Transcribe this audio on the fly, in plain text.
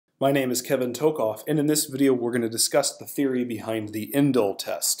My name is Kevin Tokoph, and in this video we're going to discuss the theory behind the Indole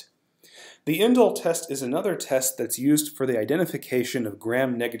test. The Indole test is another test that's used for the identification of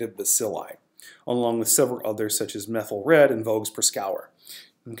gram-negative bacilli, along with several others such as methyl red and Voges per scour.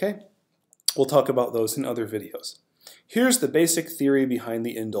 Okay? We'll talk about those in other videos. Here's the basic theory behind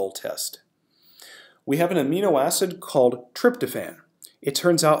the Indole test. We have an amino acid called tryptophan. It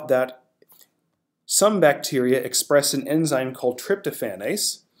turns out that some bacteria express an enzyme called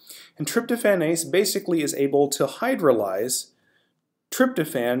tryptophanase, and tryptophanase basically is able to hydrolyze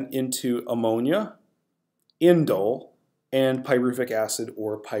tryptophan into ammonia, indole, and pyruvic acid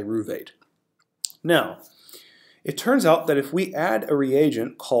or pyruvate. Now, it turns out that if we add a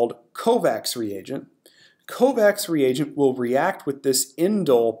reagent called Kovacs reagent will react with this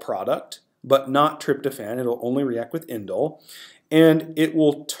indole product, but not tryptophan. It'll only react with indole, and it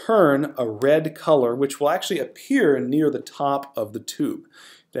will turn a red color, which will actually appear near the top of the tube.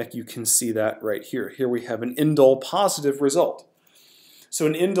 In fact, you can see that right here. Here we have an indole positive result. So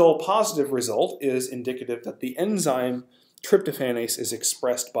an indole positive result is indicative that the enzyme tryptophanase is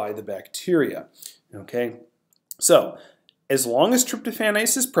expressed by the bacteria. Okay? So, as long as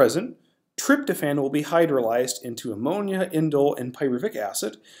tryptophanase is present, tryptophan will be hydrolyzed into ammonia, indole, and pyruvic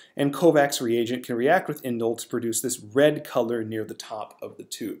acid, and Kovacs reagent can react with indole to produce this red color near the top of the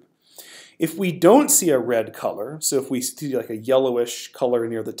tube. If we don't see a red color, so if we see like a yellowish color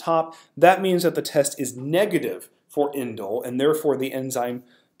near the top, that means that the test is negative for indole, and therefore the enzyme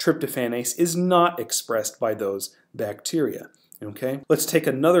tryptophanase is not expressed by those bacteria. Okay? Let's take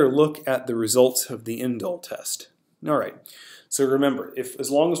another look at the results of the indole test. All right. So remember, as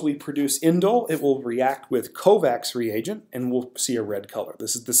long as we produce indole, it will react with Kovacs reagent, and we'll see a red color.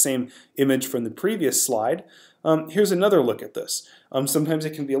 This is the same image from the previous slide. Here's another look at this. Sometimes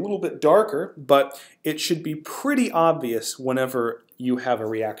it can be a little bit darker, but it should be pretty obvious whenever you have a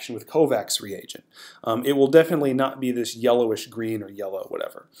reaction with Kovacs reagent. It will definitely not be this yellowish green or yellow,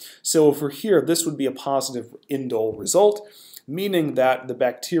 whatever. So over here, this would be a positive indole result, meaning that the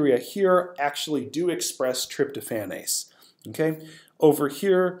bacteria here actually do express tryptophanase. Okay, over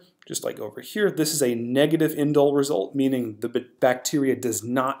here, just like over here, this is a negative indole result, meaning the bacteria does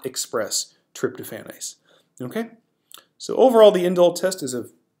not express tryptophanase. Okay, so overall the indole test is a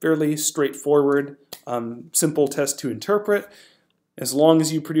fairly straightforward, simple test to interpret. As long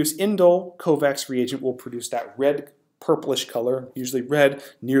as you produce indole, Kovacs reagent will produce that red purplish color, usually red,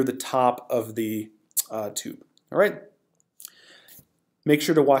 near the top of the tube. All right, make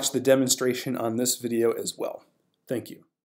sure to watch the demonstration on this video as well. Thank you.